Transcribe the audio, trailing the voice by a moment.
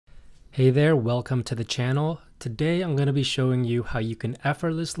Hey there, welcome to the channel. Today I'm going to be showing you how you can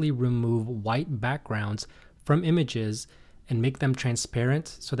effortlessly remove white backgrounds from images and make them transparent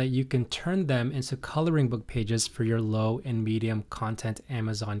so that you can turn them into coloring book pages for your low and medium content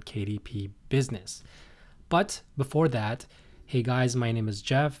Amazon KDP business. But before that, hey guys, my name is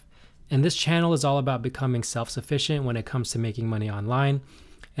Jeff, and this channel is all about becoming self-sufficient when it comes to making money online.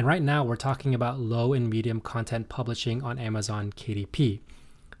 And right now we're talking about low and medium content publishing on Amazon KDP.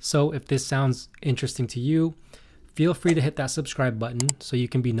 So if this sounds interesting to you, feel free to hit that subscribe button so you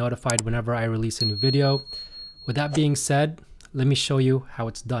can be notified whenever I release a new video. With that being said, let me show you how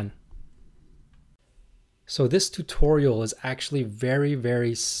it's done. So this tutorial is actually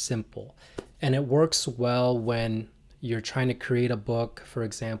very simple, and it works well when you're trying to create a book, for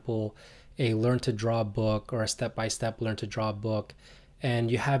example, a learn to draw book or a step-by-step learn to draw book,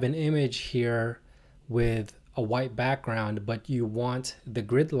 and you have an image here with a white background, but you want the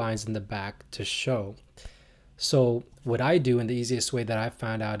grid lines in the back to show. So what I do, and the easiest way that I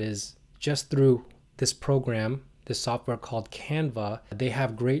found out, is just through this program, this software called Canva. They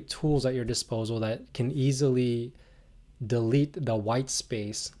have great tools at your disposal that can easily delete the white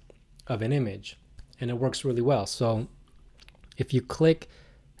space of an image, and it works really well. So if you click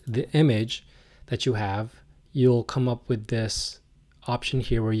the image that you have, you'll come up with this option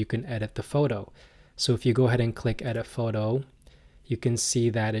here where you can edit the photo. So if you go ahead and click edit photo, you can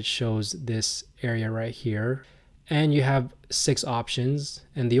see that it shows this area right here, and you have 6 options,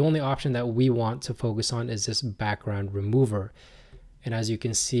 and the only option that we want to focus on is this background remover. And as you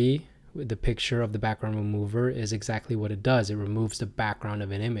can see, the picture of the background remover is exactly what it does. It removes the background of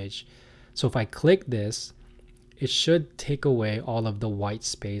an image. So if I click this, it should take away all of the white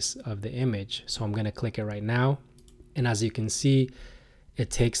space of the image. So I'm going to click it right now, and as you can see, it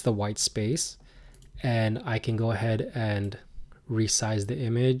takes the white space, and I can go ahead and resize the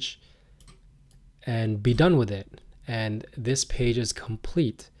image and be done with it. And this page is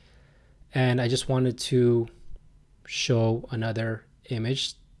complete. And I just wanted to show another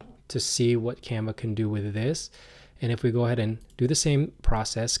image to see what Canva can do with this. And if we go ahead and do the same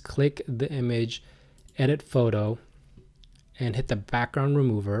process, click the image, edit photo, and hit the background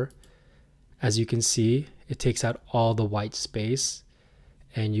remover, as you can see, it takes out all the white space,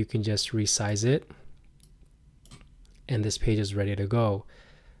 and you can just resize it. And this page is ready to go.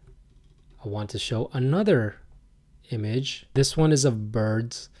 I want to show another image. This one is of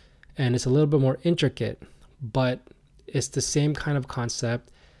birds, and it's a little bit more intricate, but it's the same kind of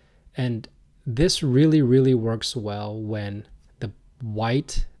concept. And this really works well when the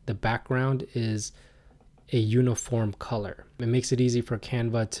background is a uniform color. It makes it easy for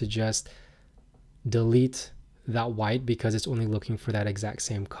Canva to just delete that white because it's only looking for that exact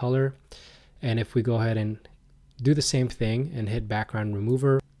same color. And if we go ahead and do the same thing and hit background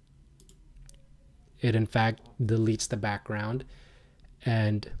remover, it in fact deletes the background,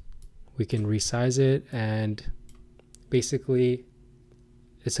 and we can resize it, and basically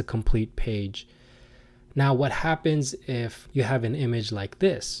it's a complete page. Now what happens if you have an image like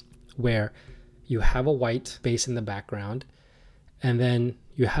this where you have a white space in the background and then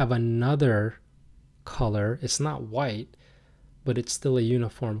you have another color? It's not white, but it's still a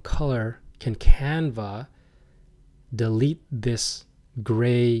uniform color. Can Canva delete this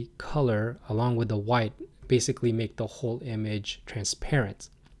gray color along with the white, basically make the whole image transparent?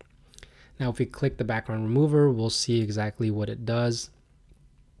 Now if we click the background remover, we'll see exactly what it does.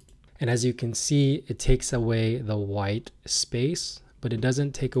 And as you can see, it takes away the white space, but it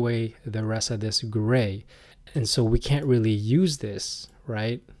doesn't take away the rest of this gray. And so we can't really use this,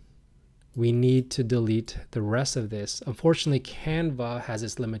 right? We need to delete the rest of this. Unfortunately, Canva has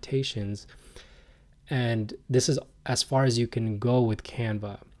its limitations, and this is as far as you can go with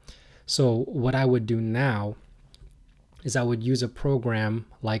Canva. So what I would do now is I would use a program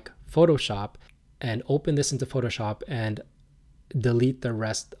like Photoshop and open this into Photoshop and delete the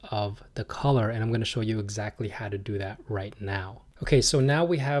rest of the color. And I'm going to show you exactly how to do that right now. Okay, so now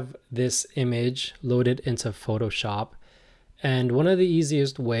we have this image loaded into Photoshop. And one of the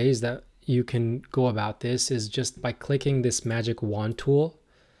easiest ways that you can go about this is just by clicking this magic wand tool.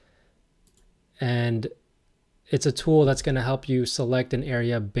 And it's a tool that's going to help you select an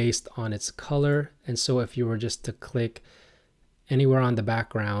area based on its color. And so if you were just to click anywhere on the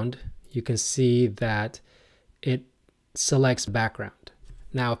background, you can see that it selects background.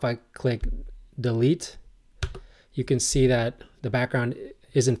 Now if I click delete, you can see that the background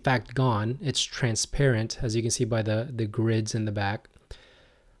is in fact gone. It's transparent, as you can see by the grids in the back,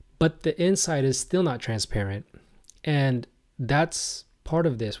 but the inside is still not transparent. And that's part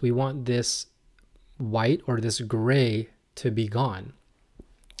of this. We want this white or this gray to be gone.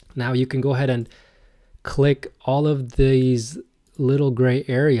 Now you can go ahead and click all of these little gray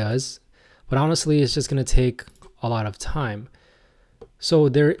areas, but honestly, it's just going to take a lot of time. So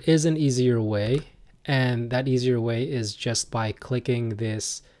there is an easier way, and that easier way is just by clicking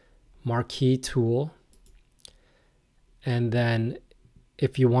this marquee tool. And then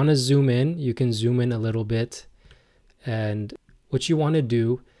if you want to zoom in, you can zoom in a little bit. And what you want to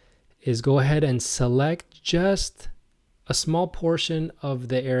do is go ahead and select just a small portion of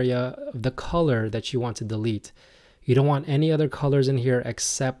the area of the color that you want to delete. You don't want any other colors in here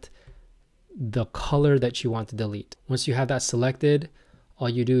except the color that you want to delete. Once you have that selected, all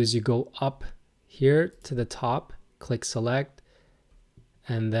you do is you go up here to the top, click select,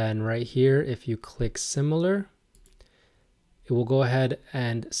 and then right here, if you click similar, it will go ahead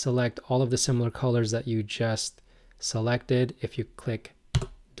and select all of the similar colors that you just selected. If you click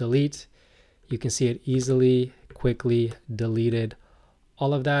delete, you can see it easily, quickly deleted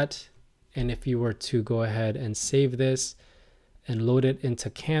all of that. And if you were to go ahead and save this and load it into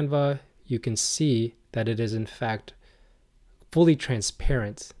Canva, you can see that it is in fact fully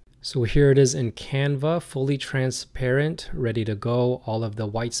transparent. So here it is in Canva, fully transparent, ready to go. All of the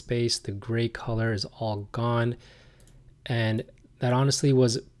white space, the gray color is all gone. And that honestly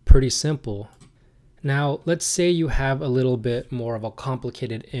was pretty simple. Now, let's say you have a little bit more of a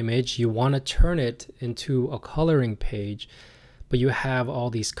complicated image. You want to turn it into a coloring page, but you have all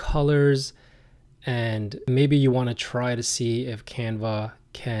these colors, and maybe you want to try to see if Canva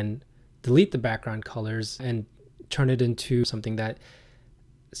can delete the background colors and turn it into something that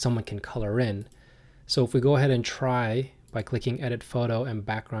someone can color in. So if we go ahead and try by clicking edit photo and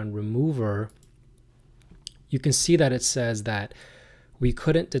background remover, you can see that it says that we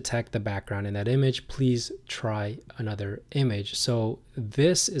couldn't detect the background in that image. Please try another image. So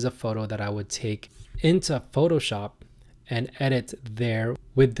this is a photo that I would take into Photoshop and edit there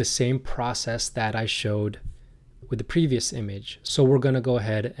with the same process that I showed with the previous image. So we're gonna go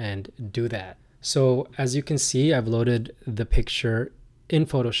ahead and do that. So as you can see, I've loaded the picture in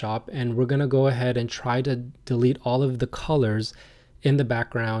Photoshop, and we're gonna go ahead and try to delete all of the colors in the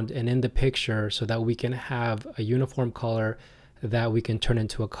background and in the picture so that we can have a uniform color that we can turn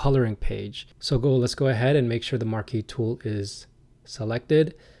into a coloring page. So let's go ahead and make sure the marquee tool is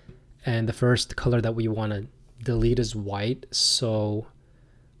selected. And the first color that we want to delete is white. So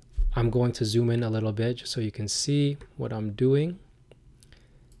I'm going to zoom in a little bit just so you can see what I'm doing.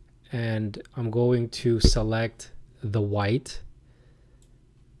 And I'm going to select the white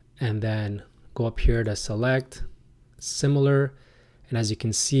and then go up here to select similar. And as you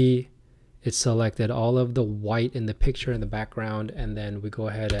can see, it selected all of the white in the picture in the background, and then we go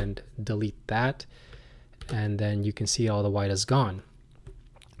ahead and delete that, and then you can see all the white is gone.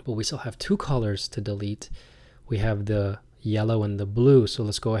 But we still have two colors to delete. We have the yellow and the blue, so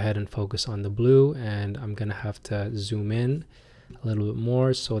let's go ahead and focus on the blue, and I'm gonna have to zoom in a little bit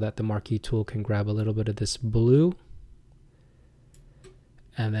more so that the marquee tool can grab a little bit of this blue,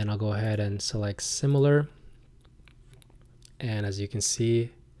 and then I'll go ahead and select similar, and as you can see,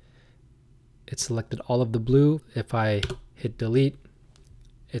 it selected all of the blue. If I hit delete,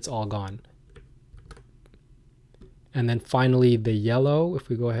 it's all gone. And then finally the yellow, if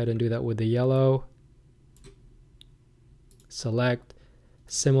we go ahead and do that with the yellow, select,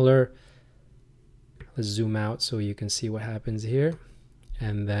 similar, let's zoom out so you can see what happens here.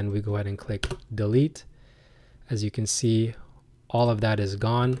 And then we go ahead and click delete. As you can see, all of that is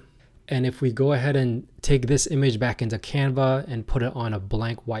gone. And if we go ahead and take this image back into Canva and put it on a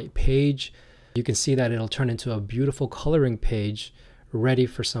blank white page, you can see that it'll turn into a beautiful coloring page ready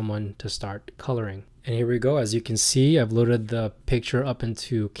for someone to start coloring. And here we go. As you can see, I've loaded the picture up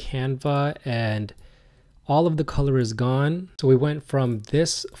into Canva and all of the color is gone. So we went from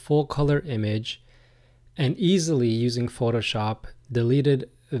this full color image and easily using Photoshop deleted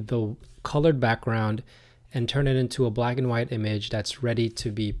the colored background and turned it into a black and white image that's ready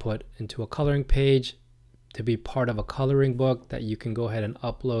to be put into a coloring page, to be part of a coloring book that you can go ahead and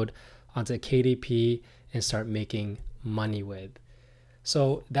upload onto KDP and start making money with.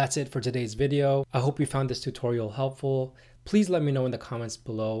 So that's it for today's video. I hope you found this tutorial helpful. Please let me know in the comments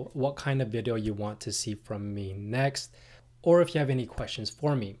below what kind of video you want to see from me next, or if you have any questions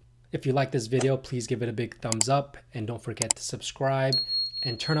for me. If you like this video, please give it a big thumbs up and don't forget to subscribe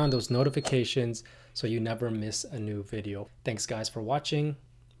and turn on those notifications so you never miss a new video. Thanks guys for watching.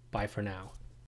 Bye for now.